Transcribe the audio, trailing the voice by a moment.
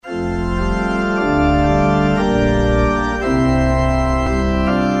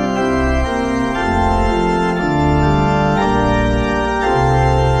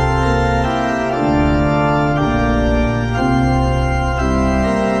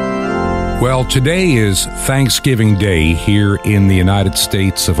Well, today is Thanksgiving Day here in the United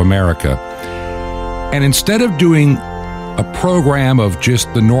States of America. And instead of doing a program of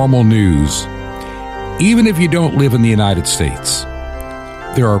just the normal news, even if you don't live in the United States,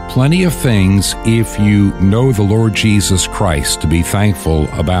 there are plenty of things, if you know the Lord Jesus Christ, to be thankful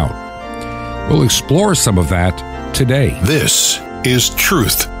about. We'll explore some of that today. This is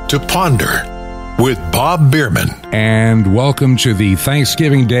Truth to Ponder with Bob Bierman. And welcome to the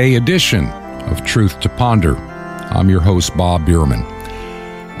Thanksgiving Day edition of Truth to Ponder. I'm your host, Bob Bierman.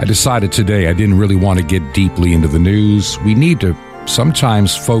 I decided today I didn't really want to get deeply into the news. We need to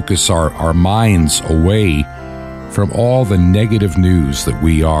sometimes focus our minds away from all the negative news that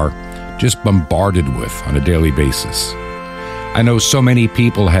we are just bombarded with on a daily basis. I know so many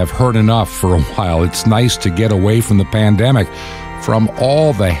people have heard enough for a while. It's nice to get away from the pandemic, from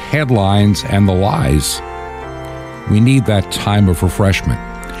all the headlines and the lies. We need that time of refreshment.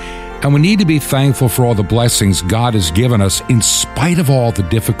 And we need to be thankful for all the blessings God has given us in spite of all the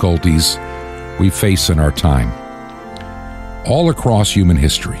difficulties we face in our time. All across human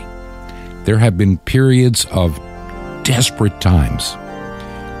history, there have been periods of desperate times,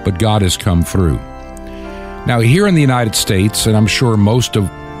 but God has come through. Now, here in the United States, and I'm sure most of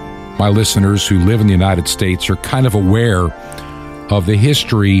my listeners who live in the United States are kind of aware of the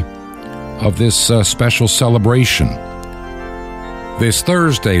history of this special celebration. This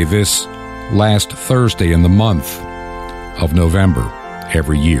Thursday, this last Thursday in the month of November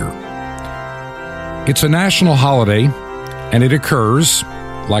every year. It's a national holiday, and it occurs,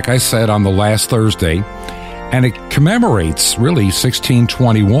 like I said, on the last Thursday, and it commemorates, really,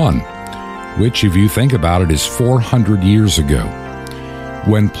 1621, which, if you think about it, is 400 years ago,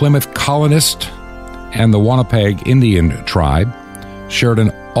 when Plymouth colonists and the Wampanoag Indian tribe shared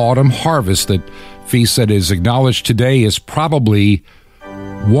an autumn harvest that feast that is acknowledged today as probably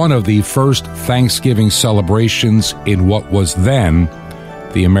one of the first Thanksgiving celebrations in what was then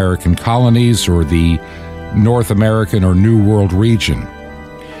the American colonies or the North American or New World region.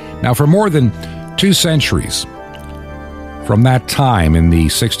 Now, for more than 2 centuries, from that time in the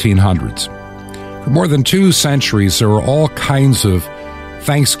 1600s, for more than 2 centuries, there were all kinds of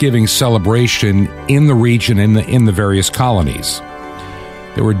Thanksgiving celebration in the region, in the various colonies.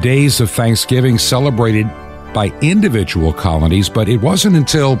 There were days of Thanksgiving celebrated by individual colonies, but it wasn't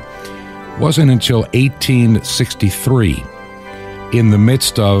until 1863, in the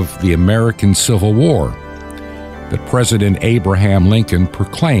midst of the American Civil War, that President Abraham Lincoln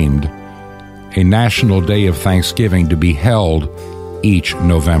proclaimed a national day of Thanksgiving to be held each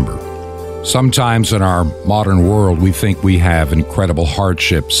November. Sometimes in our modern world, we think we have incredible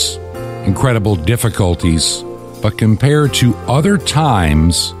hardships, incredible difficulties, but compared to other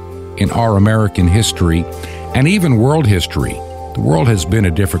times in our American history and even world history, the world has been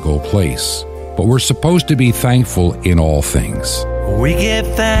a difficult place. But we're supposed to be thankful in all things. We give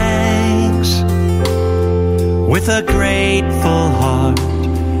thanks with a grateful heart.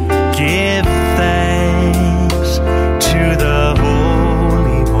 Give thanks to the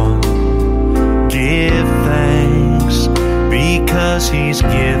Holy One. Give thanks because He's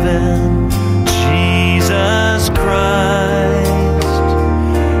given Jesus Christ,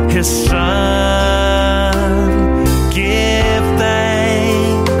 His Son. Give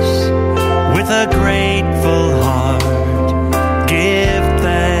thanks with a grateful heart. Give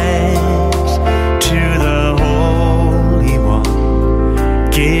thanks to the Holy One.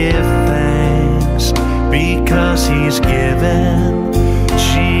 Give thanks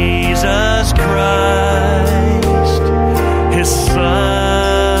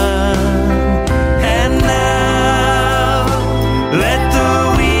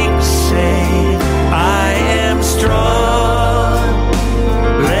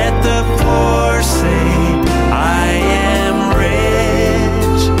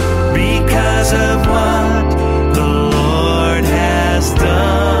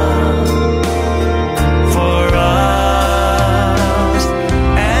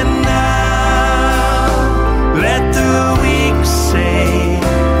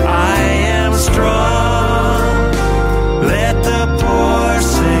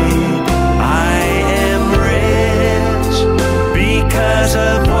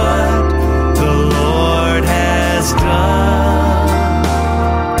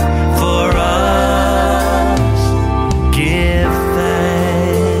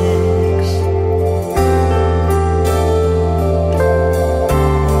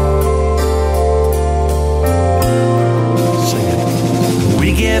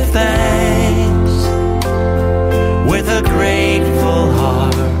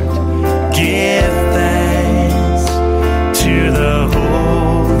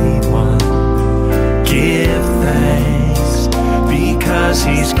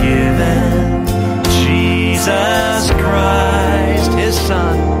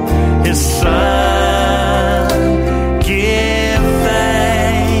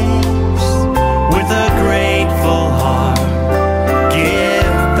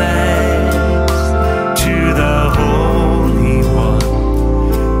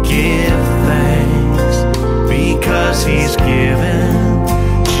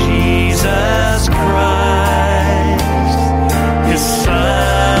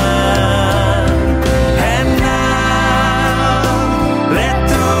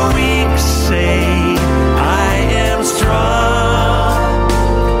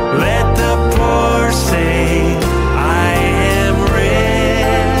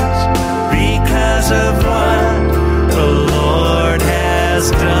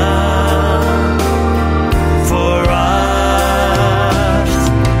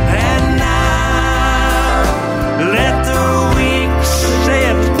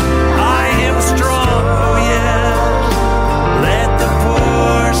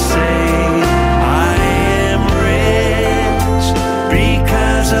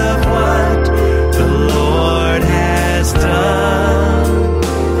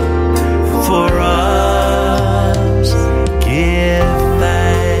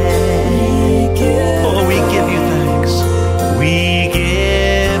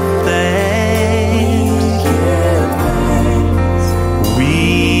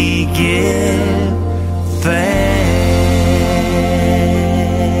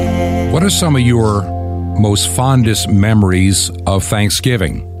What are some of your most fondest memories of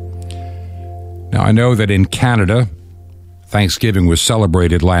Thanksgiving? Now, I know that in Canada, Thanksgiving was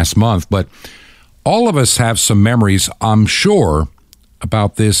celebrated last month, but all of us have some memories, I'm sure,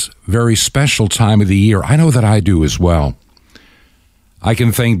 about this very special time of the year. I know that I do as well. I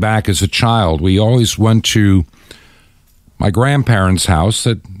can think back as a child, we always went to my grandparents' house.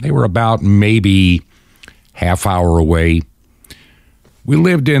 That they were about maybe half hour away. We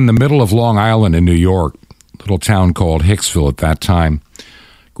lived in the middle of Long Island in New York, a little town called Hicksville at that time.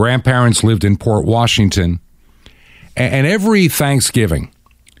 Grandparents lived in Port Washington. And every Thanksgiving,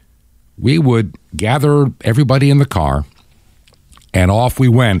 we would gather everybody in the car, and off we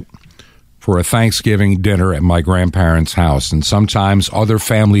went for a Thanksgiving dinner at my grandparents' house. And sometimes other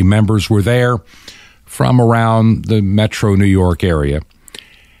family members were there from around the metro New York area.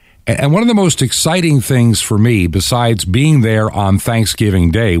 And one of the most exciting things for me, besides being there on Thanksgiving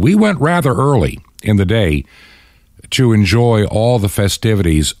Day, we went rather early in the day to enjoy all the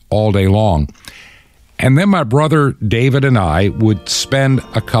festivities all day long. And then my brother David and I would spend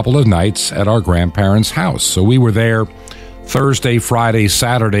a couple of nights at our grandparents' house. So we were there Thursday, Friday,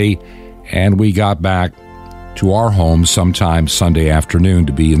 Saturday, and we got back to our home sometime Sunday afternoon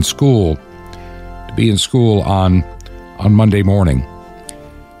to be in school. On Monday morning.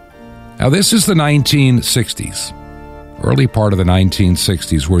 Now, this is the 1960s, early part of the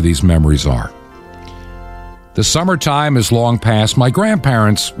 1960s where these memories are. The summertime is long past. My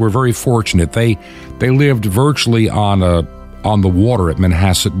grandparents were very fortunate. They lived virtually on the water at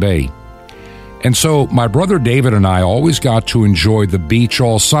Manhasset Bay. And so my brother David and I always got to enjoy the beach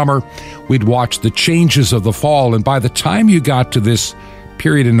all summer. We'd watch the changes of the fall, and by the time you got to this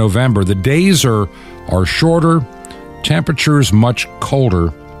period in November, the days are shorter, temperatures much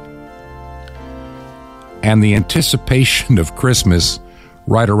colder, and the anticipation of Christmas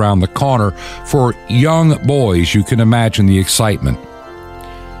right around the corner. For young boys, you can imagine the excitement.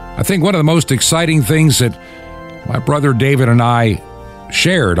 I think one of the most exciting things that my brother David and I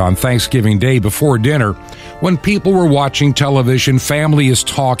shared on Thanksgiving Day before dinner, when people were watching television, family is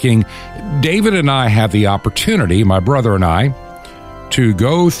talking, David and I had the opportunity, my brother and I, to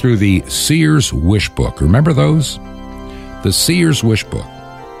go through the Sears Wish Book. Remember those? The Sears Wish Book.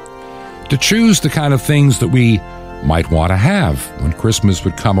 To choose the kind of things that we might want to have when Christmas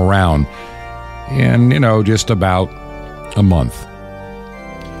would come around in, just about a month.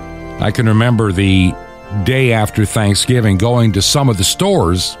 I can remember the day after Thanksgiving going to some of the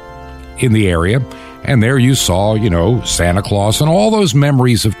stores in the area, and there you saw, Santa Claus and all those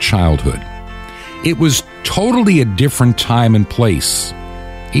memories of childhood. It was totally a different time and place,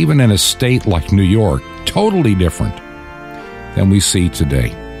 even in a state like New York, totally different than we see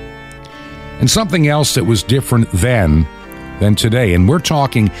today. And something else that was different then than today, and we're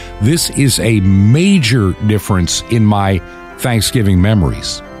talking, this is a major difference in my Thanksgiving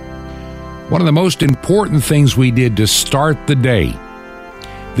memories. One of the most important things we did to start the day,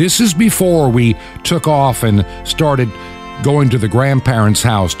 this is before we took off and started going to the grandparents'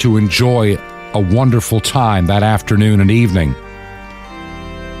 house to enjoy a wonderful time that afternoon and evening.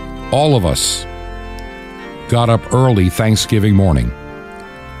 All of us got up early Thanksgiving morning,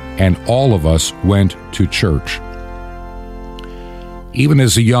 and all of us went to church. Even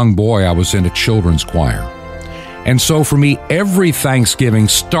as a young boy, I was in a children's choir. And so for me, every Thanksgiving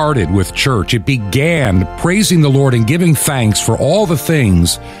started with church. It began praising the Lord and giving thanks for all the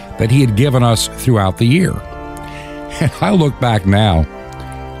things that He had given us throughout the year. And I look back now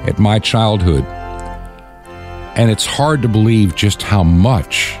at my childhood, and it's hard to believe just how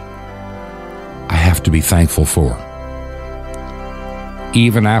much I have to be thankful for.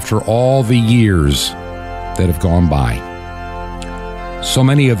 Even after all the years that have gone by. So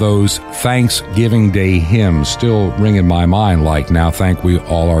many of those Thanksgiving Day hymns still ring in my mind, like "Now Thank We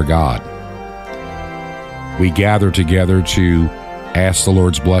All Our God." We gather together to ask the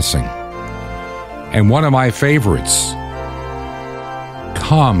Lord's blessing. And one of my favorites,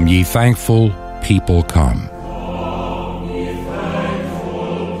 "Come, ye thankful people, come."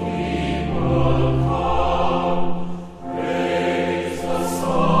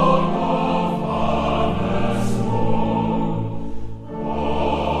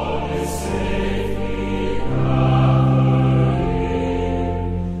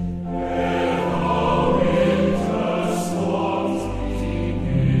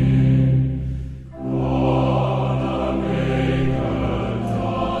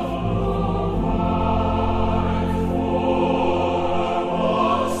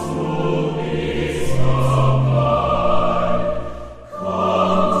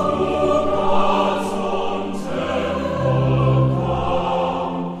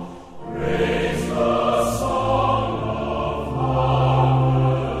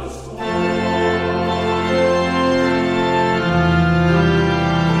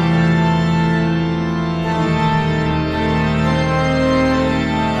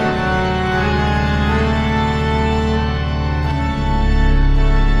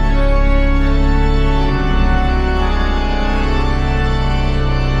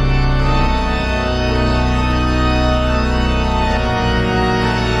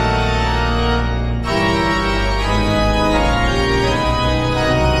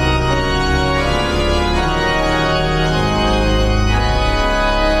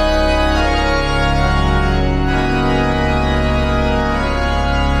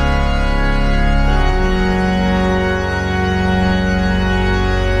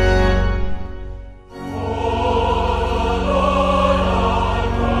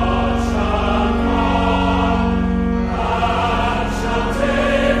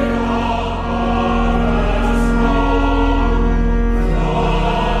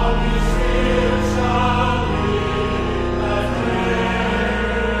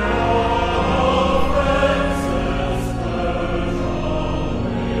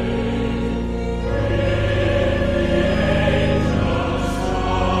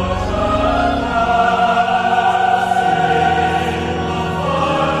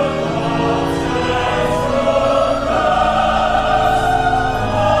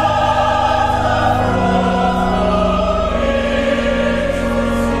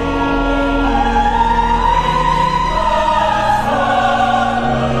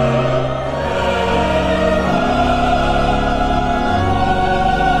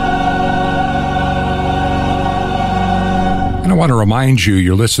 want to remind you,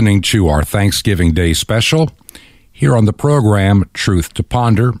 you're listening to our Thanksgiving Day special here on the program, Truth to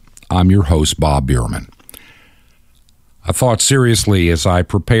Ponder. I'm your host, Bob Bierman. I thought seriously as I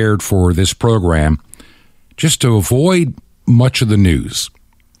prepared for this program, just to avoid much of the news.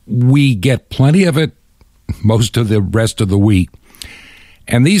 We get plenty of it most of the rest of the week.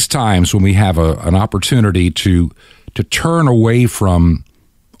 And these times when we have an opportunity to turn away from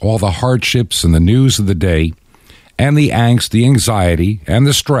all the hardships and the news of the day, and the angst, the anxiety, and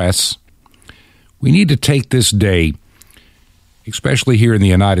the stress, we need to take this day, especially here in the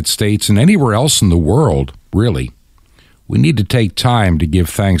United States and anywhere else in the world, really. We need to take time to give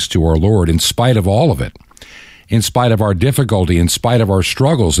thanks to our Lord in spite of all of it, in spite of our difficulty, in spite of our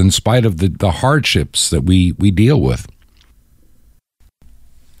struggles, in spite of the hardships that we deal with.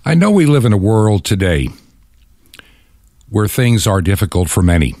 I know we live in a world today where things are difficult for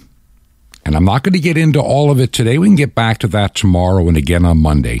many. And I'm not going to get into all of it today. We can get back to that tomorrow and again on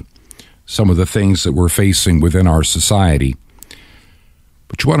Monday, some of the things that we're facing within our society.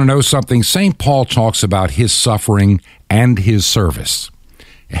 But you want to know something? St. Paul talks about his suffering and his service.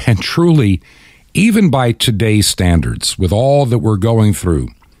 And truly, even by today's standards, with all that we're going through,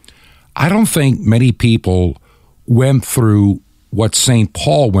 I don't think many people went through what St.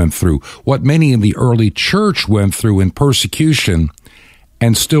 Paul went through, what many in the early church went through in persecution,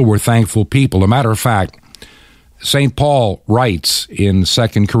 and still were thankful people. As a matter of fact, St. Paul writes in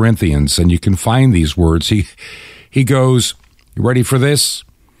 2 Corinthians, and you can find these words. He goes, you ready for this?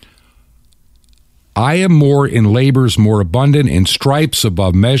 I am more in labors more abundant, in stripes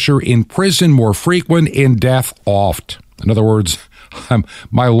above measure, in prison more frequent, in death oft. In other words,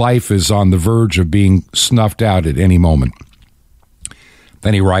 my life is on the verge of being snuffed out at any moment.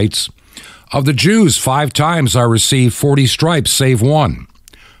 Then he writes, of the Jews 5 times I received 40 stripes, save one.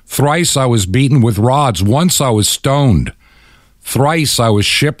 Thrice I was beaten with rods. Once I was stoned. Thrice I was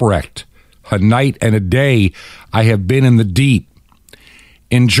shipwrecked. A night and a day I have been in the deep.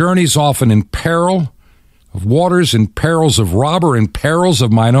 In journeys often in peril of waters, in perils of robber, in perils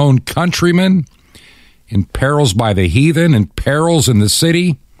of mine own countrymen, in perils by the heathen, in perils in the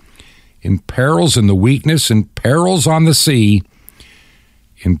city, in perils in the weakness, in perils on the sea,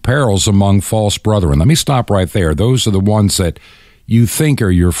 in perils among false brethren. Let me stop right there. Those are the ones that you think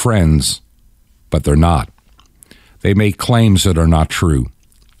are your friends, but they're not. They make claims that are not true.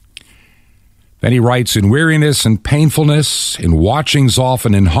 Then he writes, in weariness and painfulness, in watchings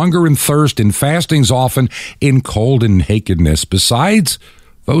often, in hunger and thirst, in fastings often, in cold and nakedness. Besides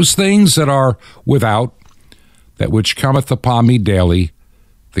those things that are without, that which cometh upon me daily,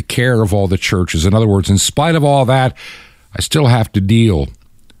 the care of all the churches. In other words, in spite of all that, I still have to deal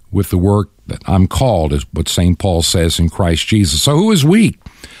with the work that I'm called, is what St. Paul says in Christ Jesus. So who is weak?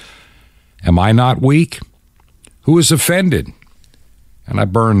 Am I not weak? Who is offended? And I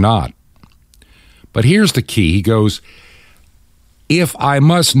burn not. But here's the key. He goes, if I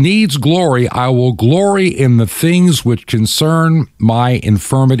must needs glory, I will glory in the things which concern my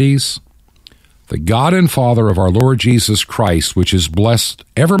infirmities. The God and Father of our Lord Jesus Christ, which is blessed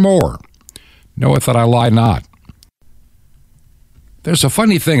evermore, knoweth that I lie not. There's a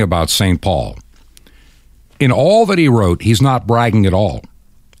funny thing about St. Paul. In all that he wrote, he's not bragging at all.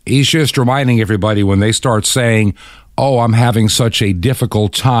 He's just reminding everybody when they start saying, oh, I'm having such a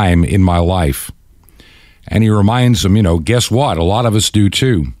difficult time in my life. And he reminds them, guess what? A lot of us do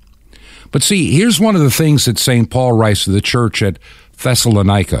too. But see, here's one of the things that St. Paul writes to the church at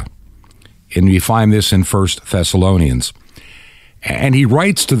Thessalonica. And we find this in 1 Thessalonians. And he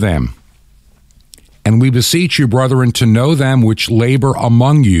writes to them, and we beseech you, brethren, to know them which labor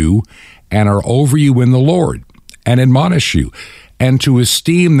among you and are over you in the Lord, and admonish you, and to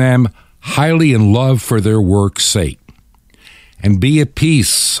esteem them highly in love for their work's sake. And be at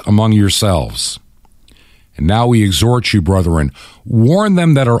peace among yourselves. And now we exhort you, brethren, warn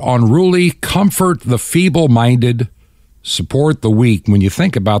them that are unruly, comfort the feeble-minded, support the weak. When you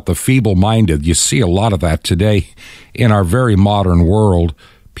think about the feeble-minded, you see a lot of that today in our very modern world.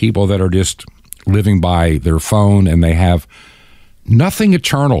 People that are just living by their phone, and they have nothing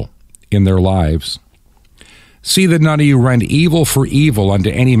eternal in their lives. See that none of you rend evil for evil unto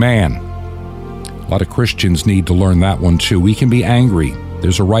any man. A lot of Christians need to learn that one too. We can be angry.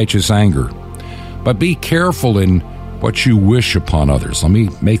 There's a righteous anger. But be careful in what you wish upon others. Let me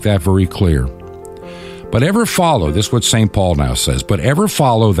make that very clear. But ever follow, this is what St. Paul now says, but ever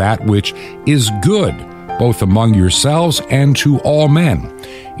follow that which is good, both among yourselves and to all men.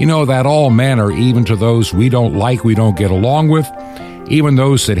 You know that all men are even to those we don't like, we don't get along with, even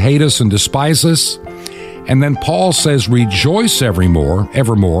those that hate us and despise us. And then Paul says, rejoice evermore,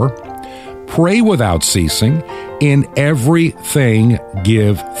 Pray without ceasing. In everything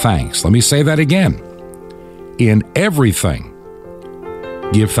give thanks. Let me say that again. In everything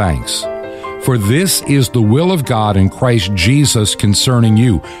give thanks. For this is the will of God in Christ Jesus concerning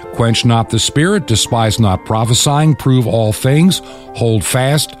you. Quench not the spirit, despise not prophesying, prove all things, hold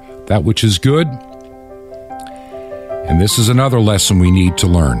fast that which is good. And this is another lesson we need to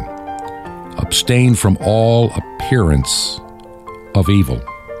learn. Abstain from all appearance of evil.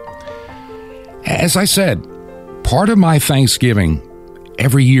 As I said, part of my Thanksgiving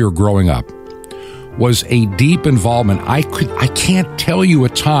every year growing up was a deep involvement. I can't tell you a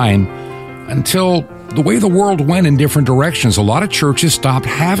time until the way the world went in different directions. A lot of churches stopped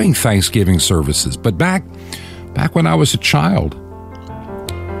having Thanksgiving services. But back when I was a child,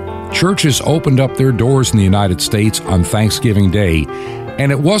 churches opened up their doors in the United States on Thanksgiving Day,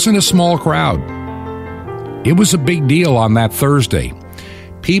 and it wasn't a small crowd. It was a big deal on that Thursday.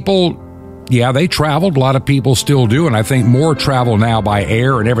 People, yeah, they traveled. A lot of people still do, and I think more travel now by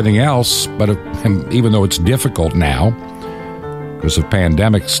air and everything else, but even though it's difficult now because of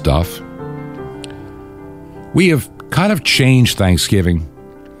pandemic stuff, we have kind of changed Thanksgiving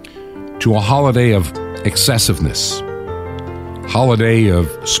to a holiday of excessiveness, holiday of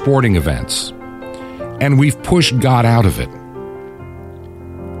sporting events, and we've pushed God out of it.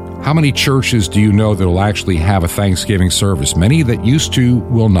 How many churches do you know that will actually have a Thanksgiving service? Many that used to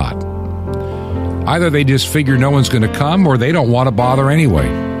will not. Either they just figure no one's going to come or they don't want to bother anyway.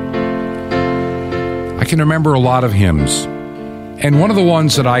 I can remember a lot of hymns. And one of the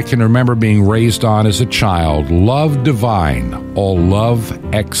ones that I can remember being raised on as a child, Love Divine, all love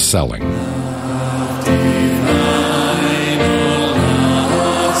excelling.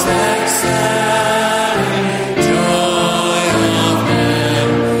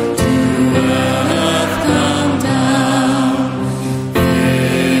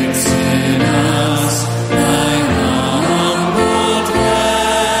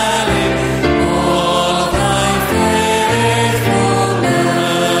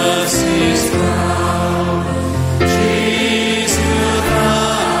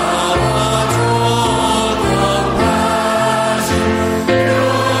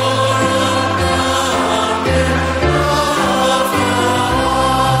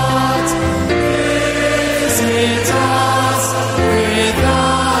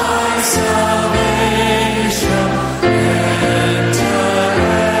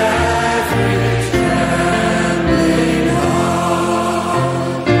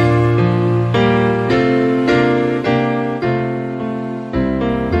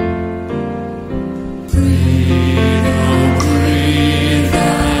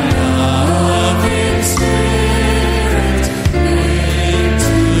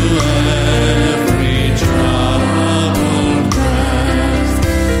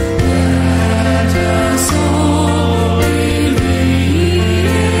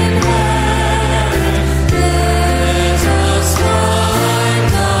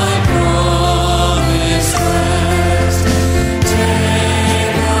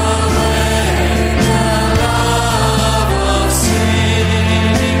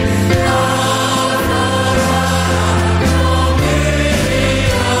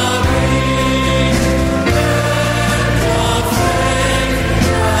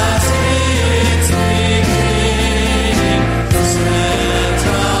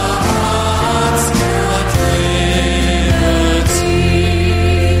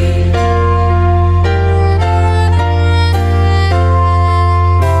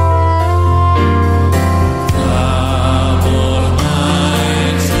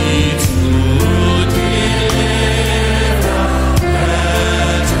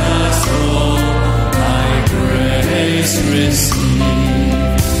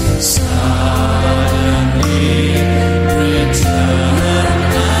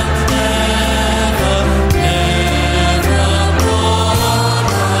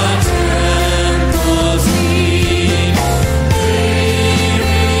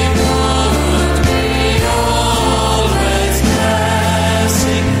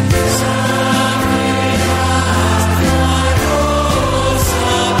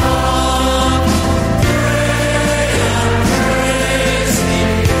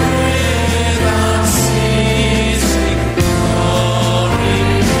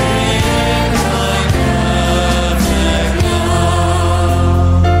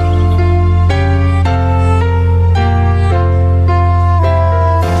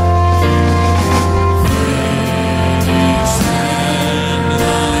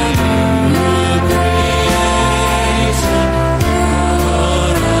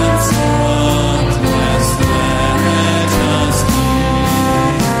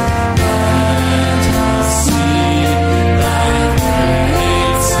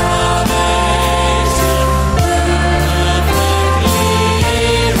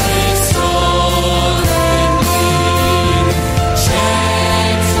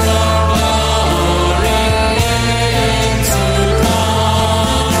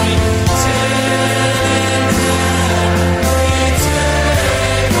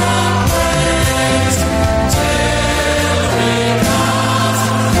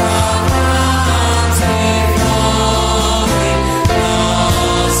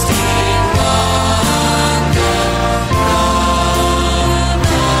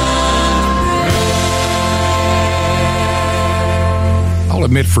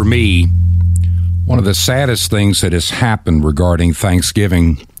 admit for me, one of the saddest things that has happened regarding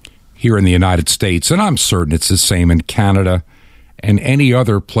Thanksgiving here in the United States, and I'm certain it's the same in Canada and any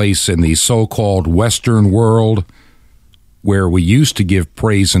other place in the so-called Western world where we used to give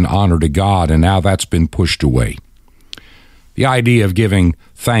praise and honor to God, and now that's been pushed away. The idea of giving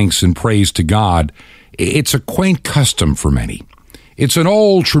thanks and praise to God, it's a quaint custom for many. It's an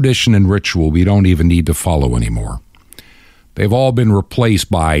old tradition and ritual we don't even need to follow anymore. They've all been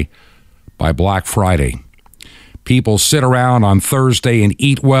replaced by Black Friday. People sit around on Thursday and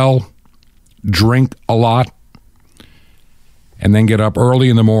eat well, drink a lot, and then get up early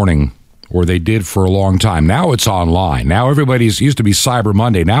in the morning, or they did for a long time. Now it's online. Now used to be Cyber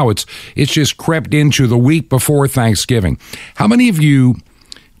Monday. Now it's just crept into the week before Thanksgiving. How many of you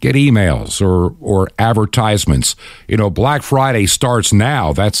get emails or advertisements? Black Friday starts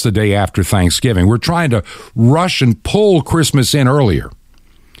now. That's the day after Thanksgiving. We're trying to rush and pull Christmas in earlier.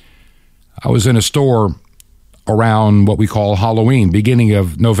 I was in a store around what we call Halloween, beginning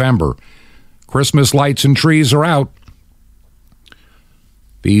of November. Christmas lights and trees are out.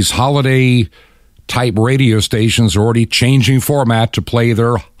 These holiday-type radio stations are already changing format to play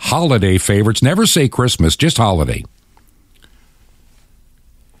their holiday favorites. Never say Christmas, just holiday.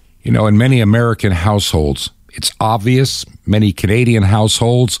 In many American households, it's obvious, many Canadian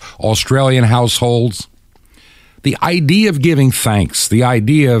households, Australian households, the idea of giving thanks, the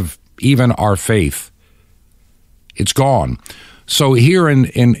idea of even our faith, it's gone. So here in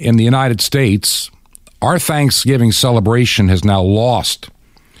the United States, our Thanksgiving celebration has now lost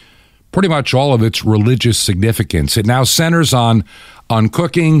pretty much all of its religious significance. It now centers on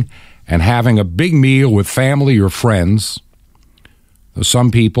cooking and having a big meal with family or friends.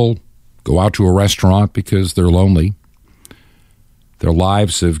 Some people go out to a restaurant because they're lonely. Their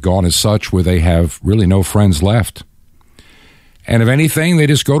lives have gone as such where they have really no friends left. And if anything, they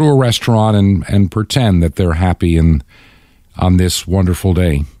just go to a restaurant and pretend that they're happy on this wonderful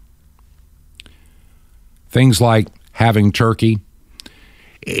day. Things like having turkey.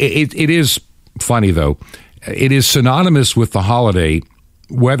 It is funny, though. It is synonymous with the holiday,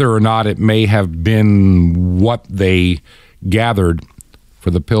 whether or not it may have been what they gathered for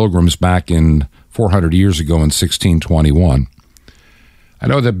the Pilgrims back in 400 years ago in 1621. I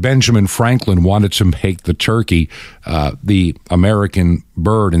know that Benjamin Franklin wanted to make the turkey the American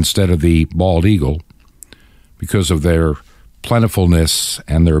bird instead of the bald eagle because of their plentifulness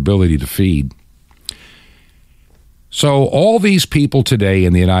and their ability to feed. So all these people today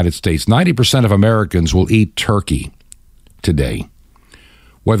in the United States, 90% of Americans will eat turkey today.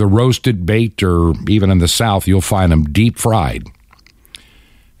 Whether roasted, baked, or even in the South, you'll find them deep fried.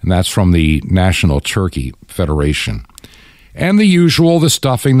 And that's from the National Turkey Federation. And the usual, the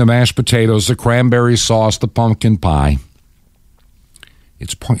stuffing, the mashed potatoes, the cranberry sauce, the pumpkin pie.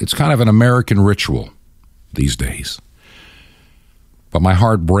 It's kind of an American ritual these days. But my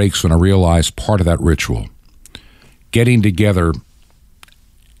heart breaks when I realize part of that ritual, getting together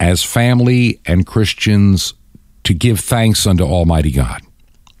as family and Christians to give thanks unto Almighty God,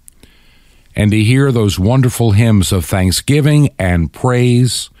 and to hear those wonderful hymns of thanksgiving and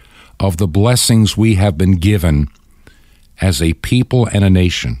praise of the blessings we have been given as a people and a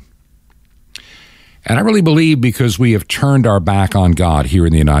nation. And I really believe because we have turned our back on God here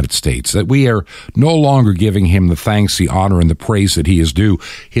in the United States, that we are no longer giving him the thanks, the honor, and the praise that he is due.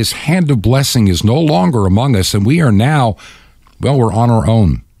 His hand of blessing is no longer among us, and we are now, we're on our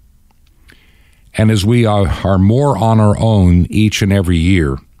own. And as we are more on our own each and every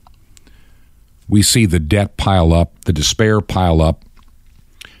year, we see the debt pile up, the despair pile up,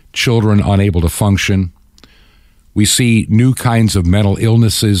 children unable to function. We see new kinds of mental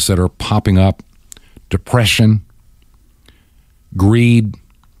illnesses that are popping up, depression, greed.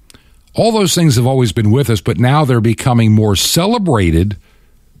 All those things have always been with us, but now they're becoming more celebrated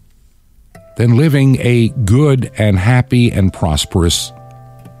than living a good and happy and prosperous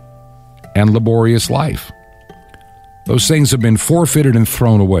and laborious life. Those things have been forfeited and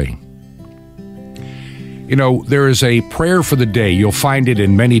thrown away. There is a prayer for the day. You'll find it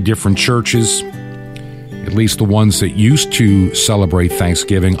in many different churches, at least the ones that used to celebrate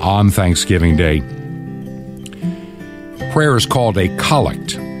Thanksgiving on Thanksgiving Day. Prayer is called a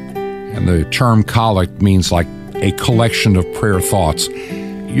collect, and the term collect means like a collection of prayer thoughts.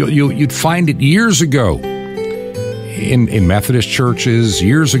 You'd find it years ago in Methodist churches,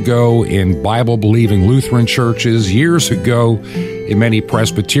 years ago in Bible-believing Lutheran churches, years ago in many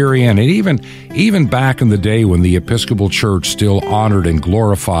Presbyterian, and even back in the day when the Episcopal Church still honored and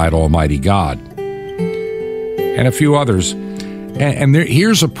glorified Almighty God, and a few others. And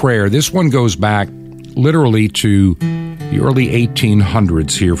here's a prayer. This one goes back literally to the early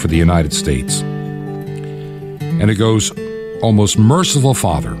 1800s here for the United States. And it goes, "O most merciful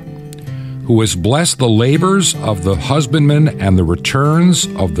Father, who has blessed the labors of the husbandman and the returns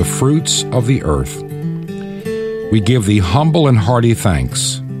of the fruits of the earth, we give thee humble and hearty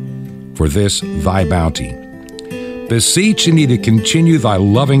thanks for this thy bounty, beseeching thee to continue thy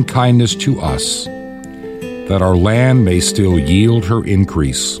loving kindness to us, that our land may still yield her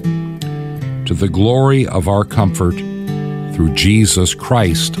increase, to the glory of our comfort, through Jesus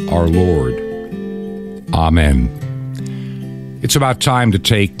Christ our Lord. Amen." It's about time to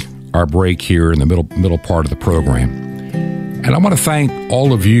take our break here in the middle part of the program. And I want to thank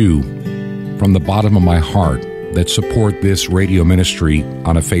all of you from the bottom of my heart that support this radio ministry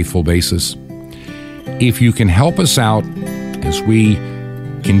on a faithful basis. If you can help us out as we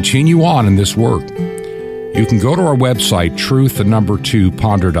continue on in this work, you can go to our website,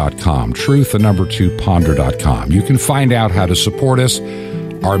 truth2ponder.com, truth2ponder.com. You can find out how to support us.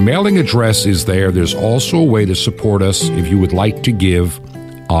 Our mailing address is there. There's also a way to support us if you would like to give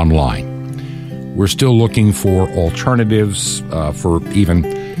online. We're still looking for alternatives for even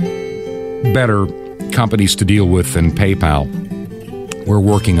better companies to deal with than PayPal. We're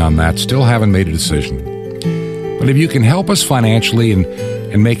working on that. Still haven't made a decision. But if you can help us financially and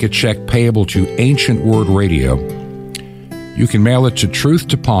make a check payable to Ancient Word Radio, you can mail it to Truth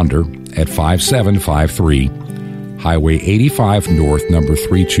to Ponder at 5753 Highway 85 North, number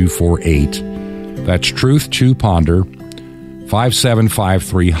 3248. That's Truth to Ponder,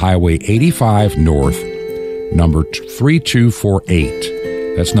 5753 Highway 85 North, number 3248.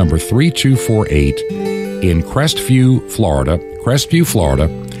 That's number 3248 in Crestview, Florida.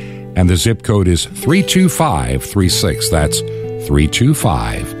 And the zip code is 32536. That's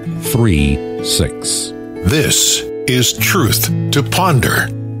 32536. This is Truth to Ponder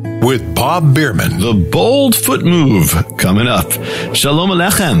with Bob Bierman. The Bold Foot Move coming up. Shalom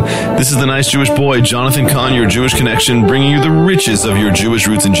Aleichem. This is the nice Jewish boy, Jonathan Kahn, your Jewish connection, bringing you the riches of your Jewish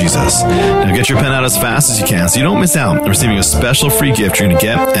roots in Jesus. Now get your pen out as fast as you can so you don't miss out on receiving a special free gift you're going to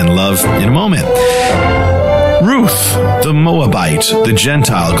get and love in a moment. Ruth, the Moabite, the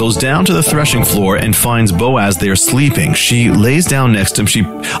Gentile, goes down to the threshing floor and finds Boaz there sleeping. She lays down next to him. She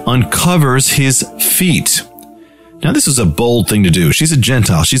uncovers his feet. Now, this is a bold thing to do. She's a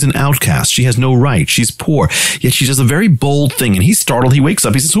Gentile. She's an outcast. She has no right. She's poor. Yet she does a very bold thing. And he's startled. He wakes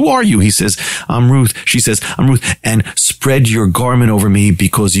up. He says, "Who are you?" He says, "I'm Ruth." She says, "I'm Ruth. And spread your garment over me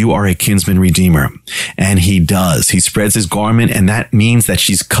because you are a kinsman redeemer." And he does. He spreads his garment, and that means that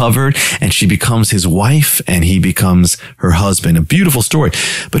she's covered, and she becomes his wife, and he becomes her husband. A beautiful story.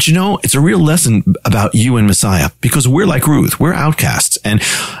 But you know, it's a real lesson about you and Messiah, because we're like Ruth. We're outcasts. And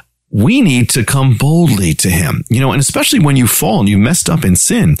we need to come boldly to him, and especially when you fall and you messed up in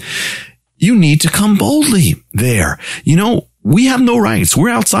sin, you need to come boldly there. We have no rights.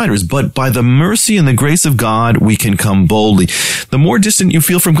 We're outsiders, but by the mercy and the grace of God, we can come boldly. The more distant you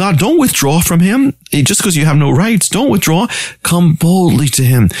feel from God, don't withdraw from him. Just because you have no rights, don't withdraw. Come boldly to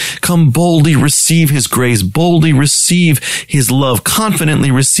him. Come boldly receive his grace. Boldly receive his love. Confidently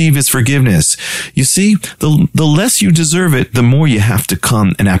receive his forgiveness. You see, the less you deserve it, the more you have to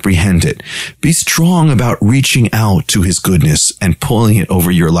come and apprehend it. Be strong about reaching out to his goodness and pulling it over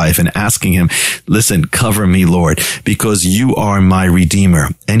your life and asking him, "Listen, cover me, Lord, because you are my Redeemer."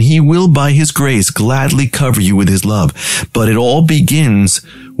 And he will, by his grace, gladly cover you with his love. But it all begins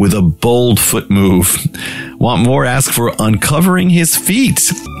with a bold foot move. Want more? Ask for uncovering his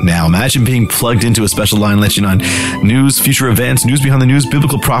feet. Now, imagine being plugged into a special line letting you on news, future events, news behind the news,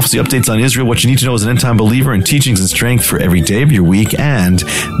 biblical prophecy, updates on Israel, what you need to know as an end-time believer, and teachings and strength for every day of your week, and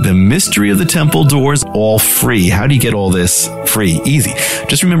the mystery of the temple doors, all free. How do you get all this free? Easy.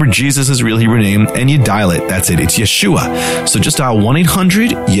 Just remember Jesus' real Hebrew name, and you dial it. That's it. It's Yeshua. So just dial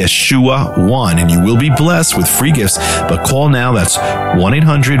 1-800-YESHUA-1, and you will be blessed with free gifts. But call now. That's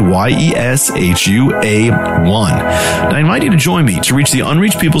 1-800-YESHUA-1. Now, I invite you to join me to reach the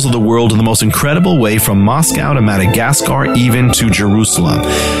unreached peoples of the world in the most incredible way, from Moscow to Madagascar, even to Jerusalem.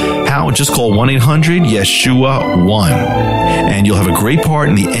 How? Just call 1-800-YESHUA-1. And you'll have a great part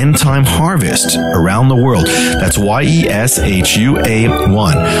in the end-time harvest around the world. That's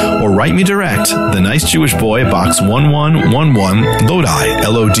YESHUA-1. Or write me direct, The Nice Jewish Boy, Box 1111, Lodi,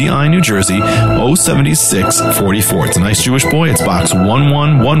 Lodi, New Jersey, 07644. It's a Nice Jewish Boy. It's Box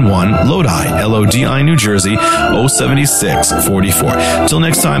 1111, Lodi, Lodi, New Jersey, 07644. Till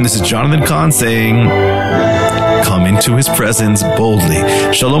next time, this is Jonathan Kahn saying, come into his presence boldly.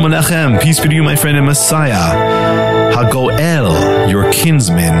 Shalom Aleichem. Peace be to you, my friend and Messiah. Hagoel, your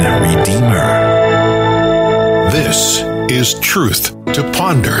kinsman redeemer. This is Truth to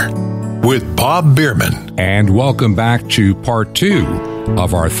Ponder with Bob Bierman. And welcome back to part 2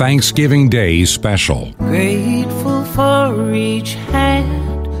 of our Thanksgiving Day special. Grateful for each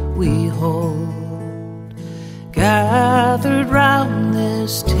hand we hold, gathered round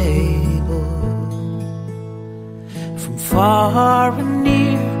this table. From far and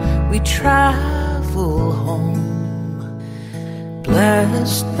near we travel home,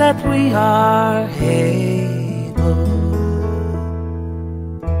 blessed that we are able.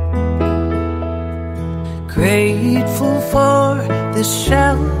 Grateful for this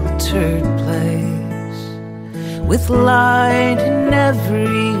sheltered place, with light in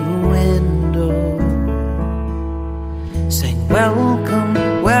every window, saying welcome,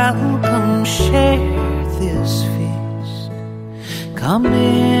 welcome, share this feast, come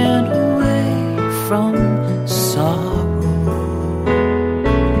in away from sorrow.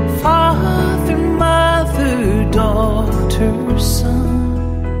 Father, mother, daughter, son,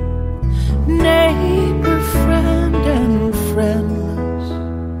 neighbor, friend, and friendless,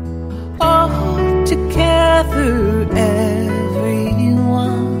 all together, everyone,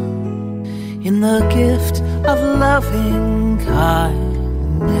 in the gift of loving kindness.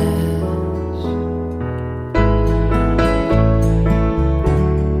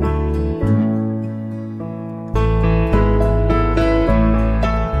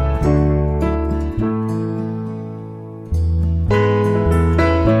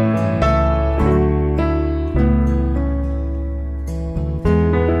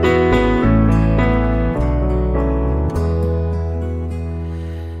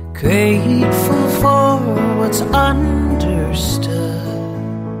 Grateful for what's understood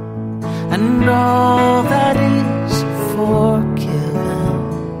and all that is forgiven.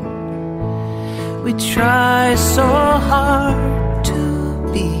 We try so hard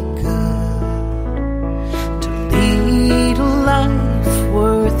to be good, to lead a life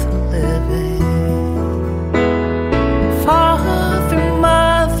worth living. Father,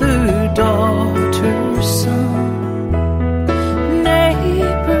 mother, daughter, son,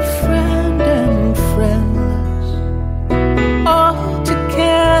 neighbor, friend, and friendless, all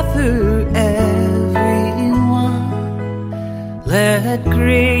together, everyone. Let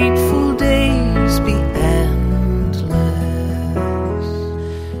grateful days be endless.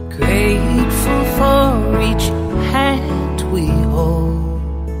 Grateful for each hand we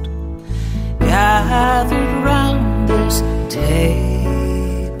hold, gathered round this table.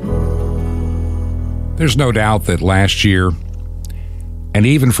 There's no doubt that last year, and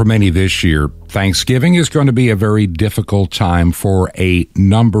even for many this year, Thanksgiving is going to be a very difficult time for a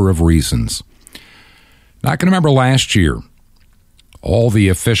number of reasons. Now, I can remember last year, all the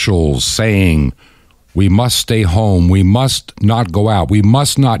officials saying, we must stay home, we must not go out, we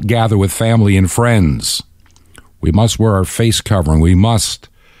must not gather with family and friends, we must wear our face covering, we must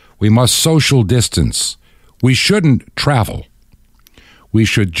social distance, we shouldn't travel, we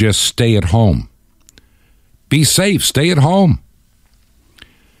should just stay at home. Be safe, stay at home.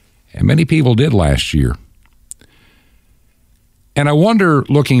 And many people did last year. And I wonder,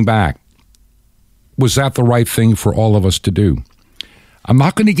 looking back, was that the right thing for all of us to do? I'm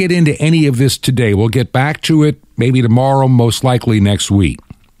not going to get into any of this today. We'll get back to it maybe tomorrow, most likely next week.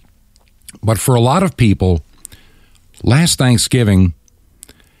 But for a lot of people, last Thanksgiving,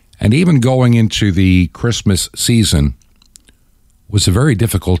 and even going into the Christmas season, was a very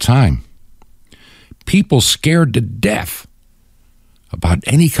difficult time. People scared to death about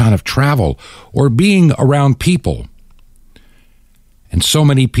any kind of travel or being around people. And so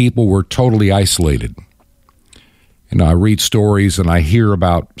many people were totally isolated. And I read stories and I hear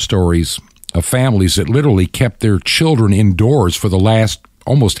about stories of families that literally kept their children indoors for the last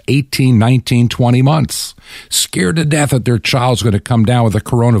almost 18, 19, 20 months, scared to death that their child's going to come down with the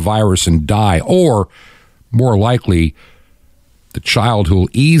coronavirus and die, or more likely, the child who'll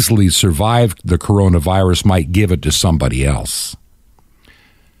easily survive the coronavirus might give it to somebody else.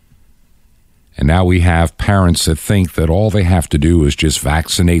 And now we have parents that think that all they have to do is just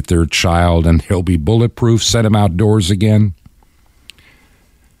vaccinate their child and he'll be bulletproof, send him outdoors again.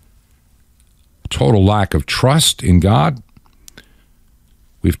 Total lack of trust in God.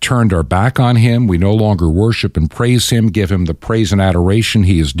 We've turned our back on him. We no longer worship and praise him, give him the praise and adoration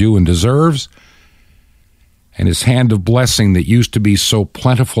he is due and deserves. And his hand of blessing that used to be so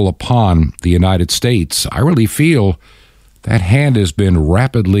plentiful upon the United States, I really feel that hand has been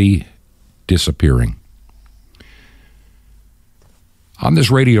rapidly disappearing. On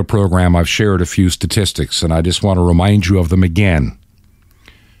this radio program, I've shared a few statistics, and I just want to remind you of them again.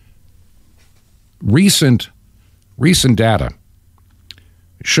 Recent data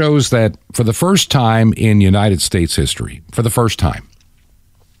shows that for the first time in United States history, for the first time,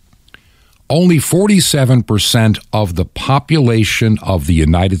 only 47% of the population of the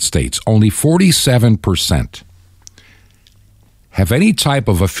United States, only 47%, have any type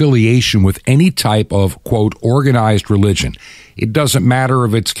of affiliation with any type of, quote, organized religion. It doesn't matter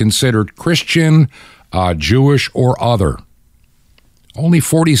if it's considered Christian, Jewish, or other. Only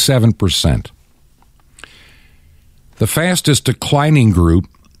 47%. The fastest declining group,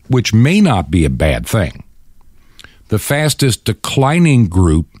 which may not be a bad thing, the fastest declining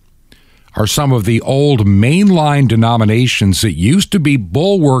group are some of the old mainline denominations that used to be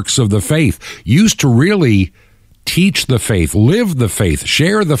bulwarks of the faith, used to really teach the faith, live the faith,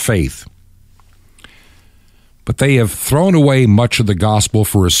 share the faith. But they have thrown away much of the gospel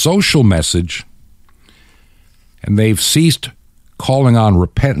for a social message, and they've ceased calling on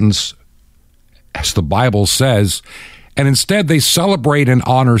repentance, as the Bible says, and instead they celebrate and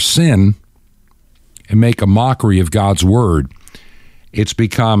honor sin and make a mockery of God's word. It's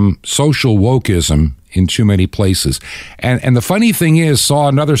become social wokeism in too many places. And the funny thing is, saw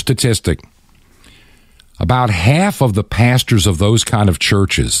another statistic. About half of the pastors of those kind of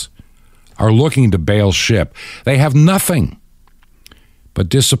churches are looking to bail ship. They have nothing but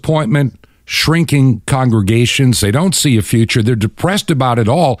disappointment, shrinking congregations. They don't see a future. They're depressed about it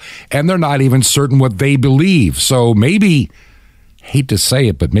all, and they're not even certain what they believe. So maybe, hate to say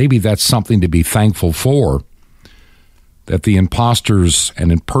it, but maybe that's something to be thankful for, that the imposters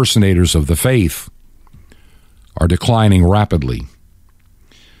and impersonators of the faith are declining rapidly.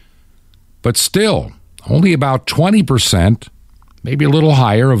 But still, only about 20%, maybe a little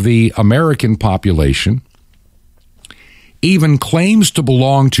higher, of the American population even claims to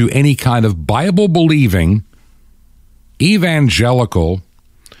belong to any kind of Bible-believing, evangelical,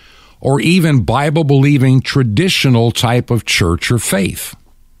 or even Bible-believing traditional type of church or faith.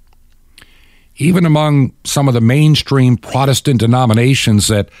 Even among some of the mainstream Protestant denominations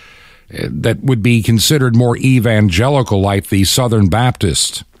that would be considered more evangelical, like the Southern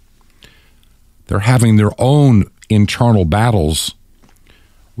Baptists, they're having their own internal battles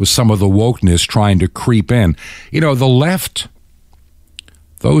with some of the wokeness trying to creep in. You know, the left,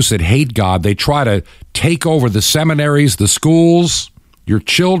 those that hate God, they try to take over the seminaries, the schools, your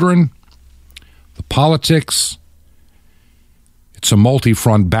children, the politics. It's a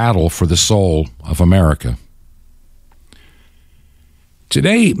multi-front battle for the soul of America.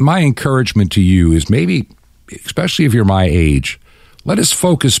 Today, my encouragement to you is maybe, especially if you're my age, let us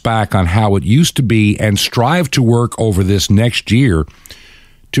focus back on how it used to be and strive to work over this next year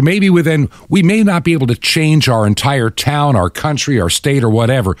to maybe we may not be able to change our entire town, our country, our state, or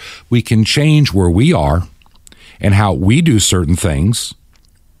whatever. We can change where we are and how we do certain things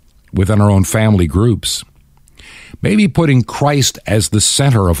within our own family groups. Maybe putting Christ as the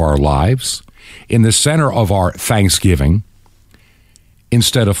center of our lives, in the center of our Thanksgiving,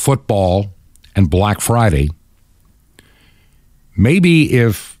 instead of football and Black Friday. Maybe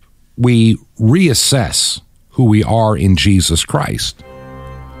if we reassess who we are in Jesus Christ.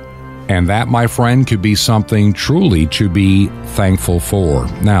 And that, my friend, could be something truly to be thankful for.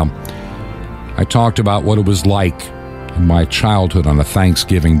 Now, I talked about what it was like in my childhood on a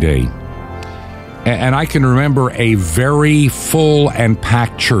Thanksgiving day. And I can remember a very full and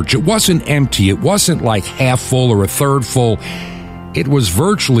packed church. It wasn't empty. It wasn't like half full or a third full. It was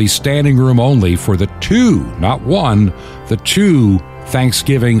virtually standing room only for the two, not one, the two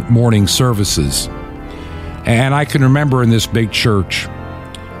Thanksgiving morning services. And I can remember in this big church,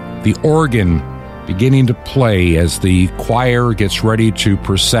 the organ beginning to play as the choir gets ready to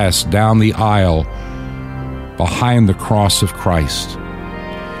process down the aisle behind the cross of Christ.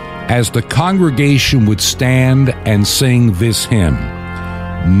 As the congregation would stand and sing this hymn,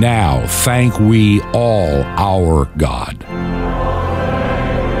 "Now thank we all our God."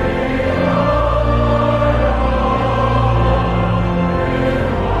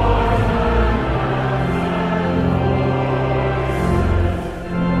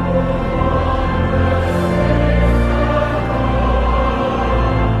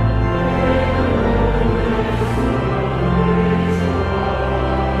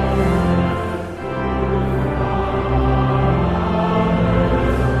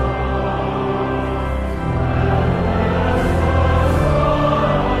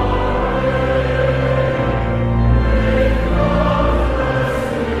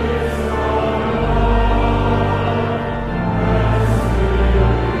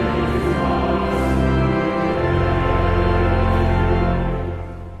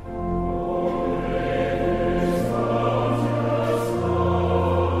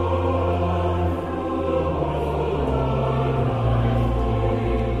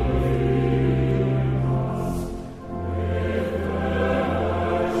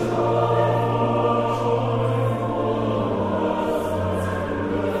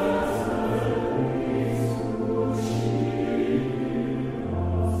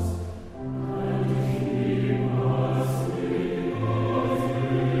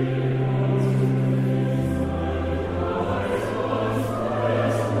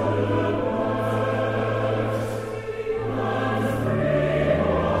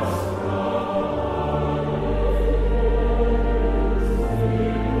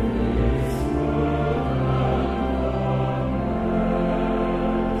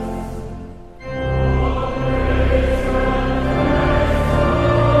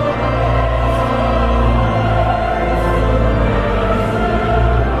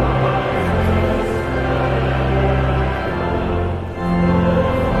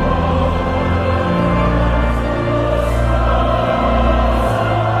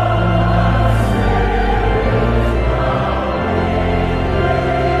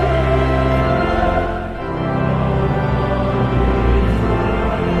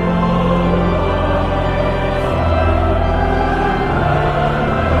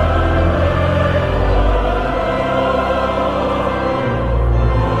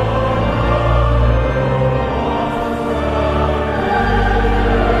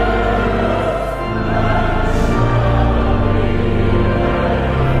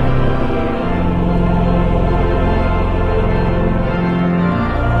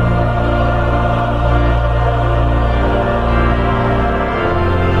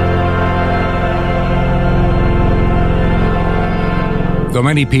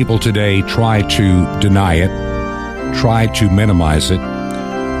 many people today try to deny it, try to minimize it,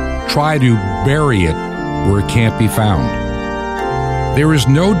 try to bury it where it can't be found. There is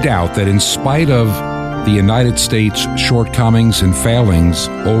no doubt that in spite of the United States' shortcomings and failings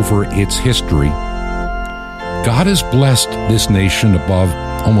over its history, God has blessed this nation above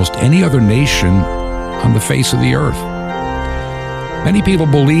almost any other nation on the face of the earth. Many people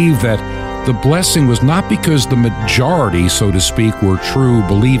believe that the blessing was not because the majority, so to speak, were true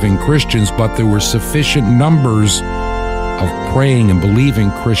believing Christians, but there were sufficient numbers of praying and believing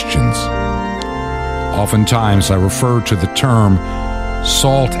Christians. Oftentimes I refer to the term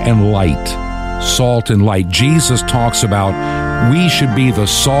salt and light. Salt and light. Jesus talks about we should be the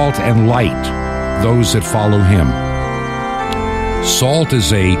salt and light, those that follow him. Salt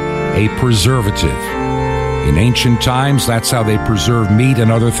is a preservative. In ancient times, that's how they preserved meat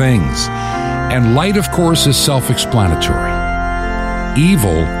and other things. And light, of course, is self-explanatory.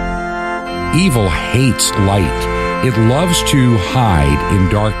 Evil hates light. It loves to hide in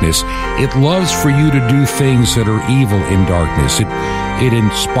darkness. It loves for you to do things that are evil in darkness. It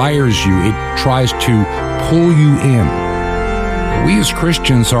inspires you. It tries to pull you in. We as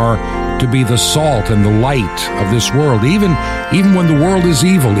Christians are to be the salt and the light of this world. Even when the world is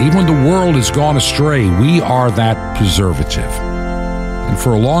evil, even when the world has gone astray, we are that preservative. And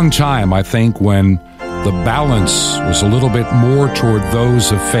for a long time, I think, when the balance was a little bit more toward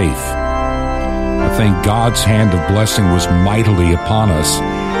those of faith, I think God's hand of blessing was mightily upon us.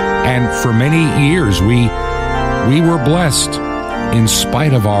 And for many years, we were blessed in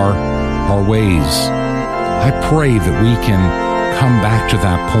spite of our ways. I pray that we can come back to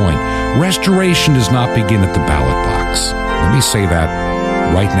that point. Restoration does not begin at the ballot box. Let me say that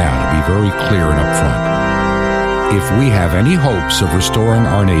right now to be very clear and upfront. If we have any hopes of restoring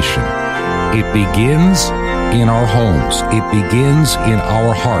our nation, it begins in our homes. It begins in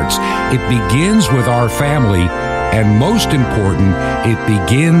our hearts. It begins with our family. And most important, it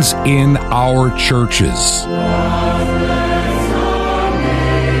begins in our churches.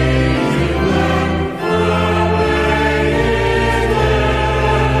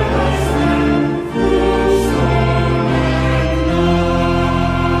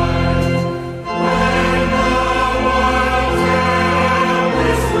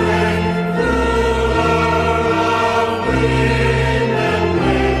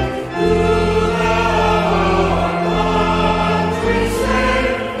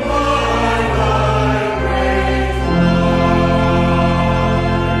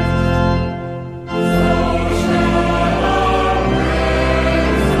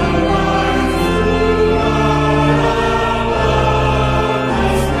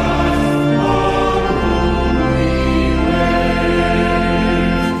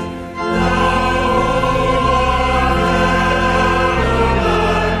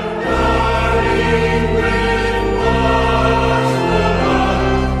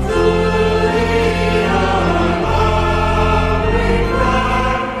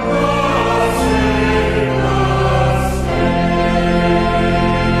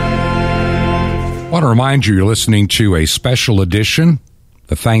 I want to remind you, you're listening to a special edition,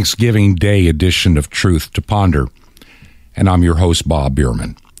 the Thanksgiving Day edition of Truth to Ponder, and I'm your host, Bob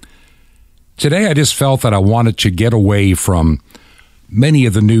Bierman. Today, I just felt that I wanted to get away from many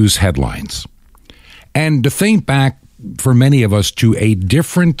of the news headlines and to think back for many of us to a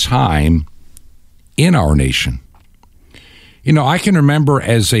different time in our nation. You know, I can remember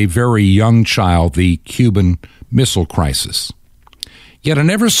as a very young child the Cuban Missile Crisis. Yet I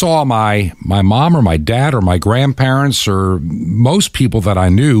never saw my mom or my dad or my grandparents or most people that I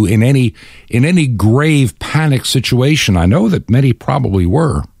knew in any grave panic situation. I know that many probably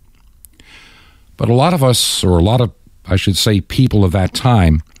were. But a lot of us, or I should say, people of that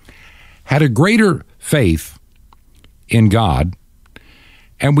time, had a greater faith in God,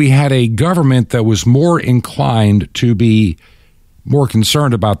 and we had a government that was more inclined to be more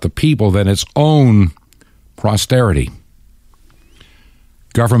concerned about the people than its own prosperity.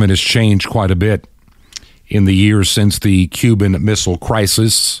 Government has changed quite a bit in the years since the Cuban Missile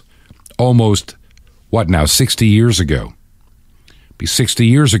Crisis, almost, 60 years ago? It'll be 60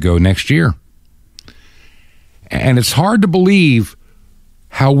 years ago next year. And it's hard to believe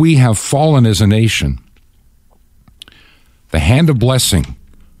how we have fallen as a nation. The hand of blessing,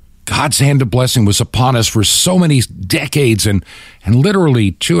 God's hand of blessing was upon us for so many decades and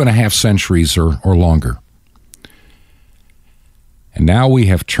literally 2.5 centuries or longer. And now we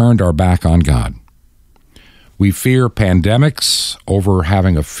have turned our back on God. We fear pandemics over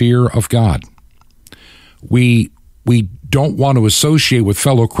having a fear of God. We don't want to associate with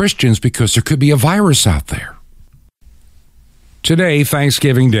fellow Christians because there could be a virus out there. Today,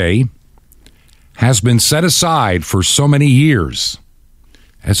 Thanksgiving Day, has been set aside for so many years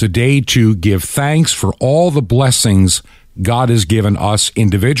as a day to give thanks for all the blessings God has given us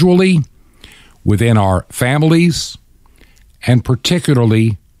individually, within our families, and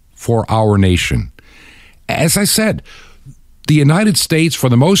particularly for our nation. As I said, the United States, for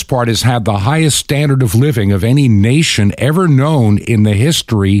the most part, has had the highest standard of living of any nation ever known in the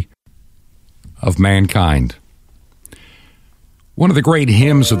history of mankind. One of the great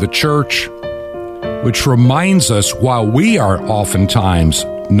hymns of the church, which reminds us why we are oftentimes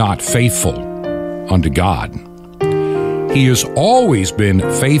not faithful unto God. He has always been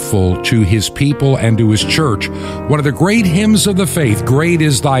faithful to his people and to his church. One of the great hymns of the faith, Great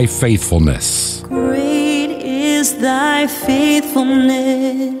is Thy Faithfulness. Great is Thy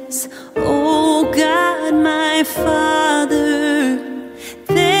faithfulness, O God, my Father.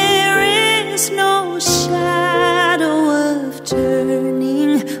 There is no shadow of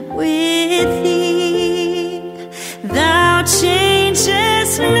turning with Thee. Thou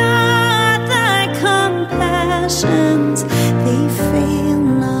changest not Thy compassions, they fail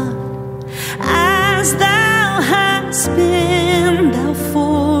not. As Thou hast been, Thou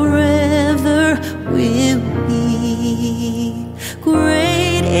forever will be.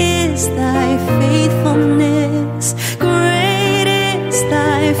 Great is Thy faithfulness, great is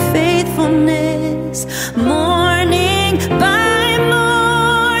Thy faithfulness. Morning by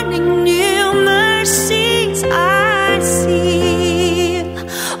morning, new mercies I see.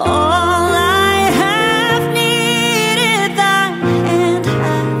 All I have needed, Thy hand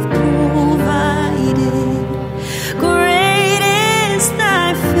hath provided. Great is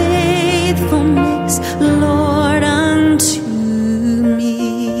Thy faithfulness, Lord, unto me.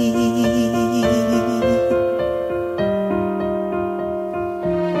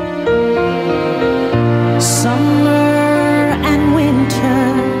 Summer and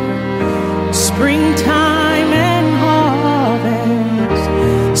winter, springtime and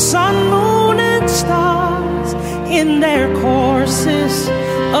harvest, sun, moon, and stars in their courses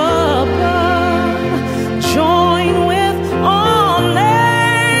above, join with all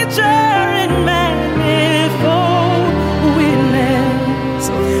nature in manifold witness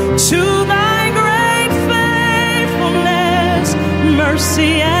to Thy great faithfulness,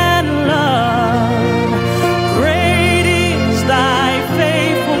 mercy, and love. Great is Thy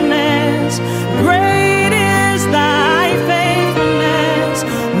faithfulness, great is Thy faithfulness.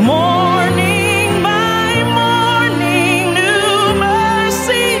 Morning by morning, new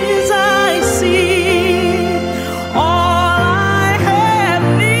mercies I see. All I have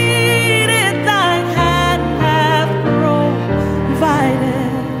needed, Thy hand hath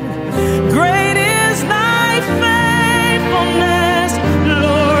provided. Great is Thy faithfulness,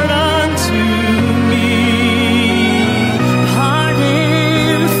 Lord, unto me.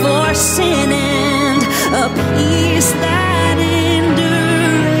 Pardon for sin and a peace that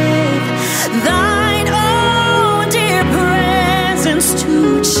endureth. Thine own dear presence to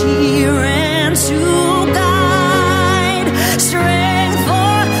cheer and to guide. Strength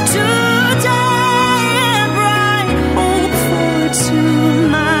for today and bright hope for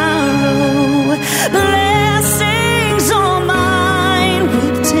tomorrow. Blessings all mine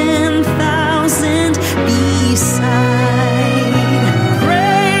with 10,000 beside.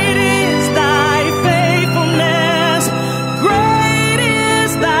 Great is Thy faithfulness, great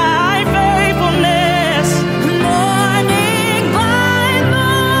is Thy faithfulness. Morning by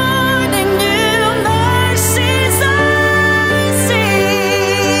morning, new mercies I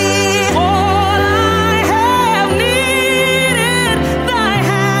see. All I have needed, Thy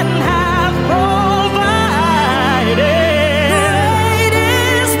hand hath provided. Great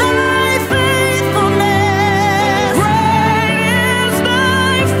is Thy faithfulness, great is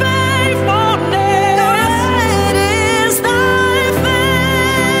Thy faithfulness, great is Thy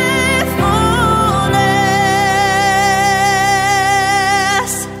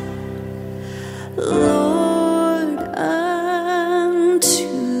faithfulness, Lord, unto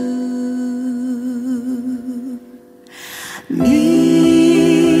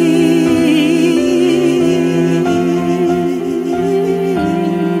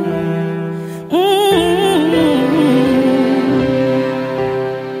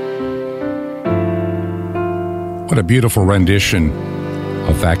What a beautiful rendition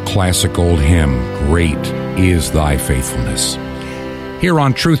of that classic old hymn, Great is Thy Faithfulness. Here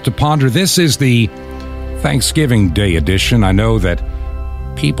on Truth to Ponder, this is the Thanksgiving Day edition. I know that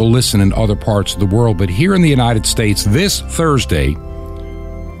people listen in other parts of the world, but here in the United States, this Thursday,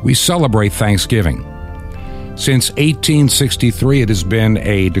 we celebrate Thanksgiving. Since 1863, it has been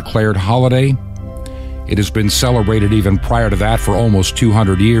a declared holiday. It has been celebrated even prior to that for almost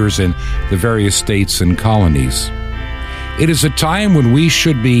 200 years in the various states and colonies. It is a time when we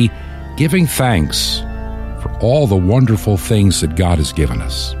should be giving thanks for all the wonderful things that God has given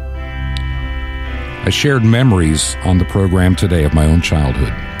us. I shared memories on the program today of my own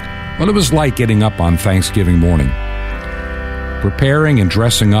childhood. What it was like getting up on Thanksgiving morning, preparing and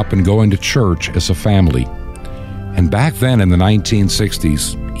dressing up and going to church as a family. And back then in the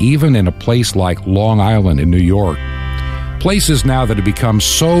 1960s, even in a place like Long Island in New York, places now that have become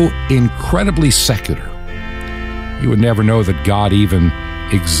so incredibly secular, you would never know that God even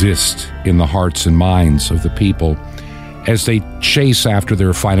exists in the hearts and minds of the people as they chase after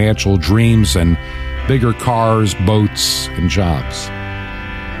their financial dreams and bigger cars, boats, and jobs.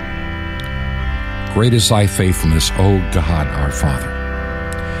 Great is thy faithfulness, O God, our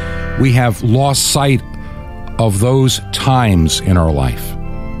Father. We have lost sight of those times in our life.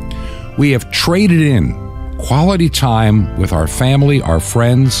 We have traded in quality time with our family, our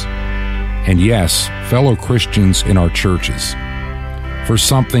friends, and yes, fellow Christians in our churches for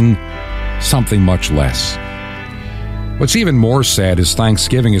something much less. What's even more sad is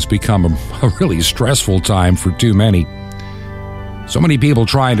Thanksgiving has become a really stressful time for too many. So many people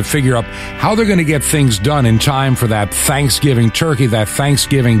trying to figure out how they're going to get things done in time for that Thanksgiving turkey, that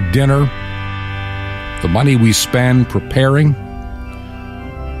Thanksgiving dinner, the money we spend preparing.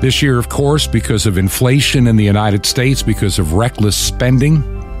 This year, of course, because of inflation in the United States, because of reckless spending,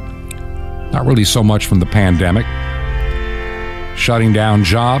 not really so much from the pandemic, shutting down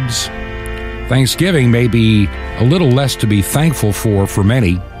jobs, Thanksgiving may be a little less to be thankful for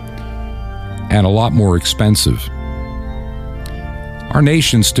many, and a lot more expensive. Our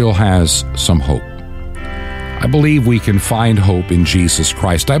nation still has some hope. I believe we can find hope in Jesus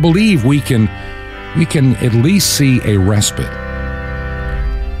Christ. I believe we can at least see a respite.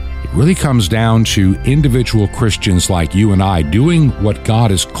 It really comes down to individual Christians like you and I doing what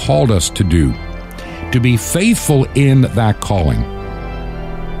God has called us to do, to be faithful in that calling.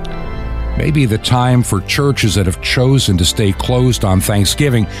 Maybe the time for churches that have chosen to stay closed on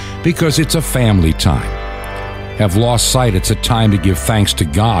Thanksgiving because it's a family time have lost sight. It's a time to give thanks to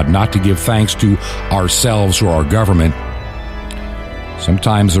God, not to give thanks to ourselves or our government.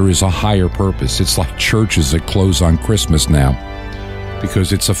 Sometimes there is a higher purpose. It's like churches that close on Christmas now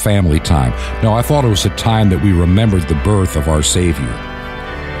because it's a family time. No, I thought it was a time that we remembered the birth of our Savior,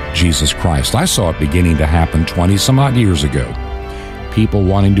 Jesus Christ. I saw it beginning to happen 20-some-odd years ago. People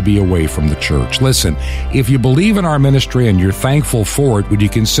wanting to be away from the church. Listen, if you believe in our ministry and you're thankful for it, would you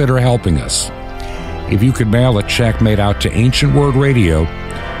consider helping us? If you could mail a check made out to Ancient Word Radio,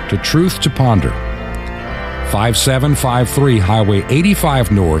 to Truth to Ponder, 5753 Highway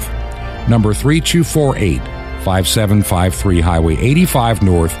 85 North, number 3248, 5753 Highway 85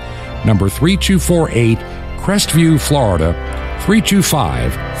 North, number 3248, Crestview, Florida,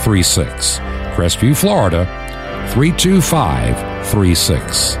 32536. Crestview, Florida,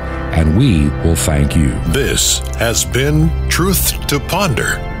 32536. And we will thank you. This has been Truth to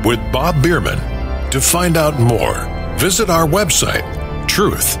Ponder with Bob Bierman. To find out more, visit our website,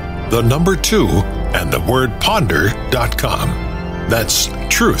 truth2ponder.com. That's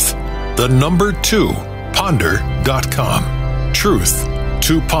truth2ponder.com. Truth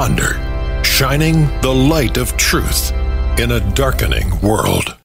to Ponder, shining the light of truth in a darkening world.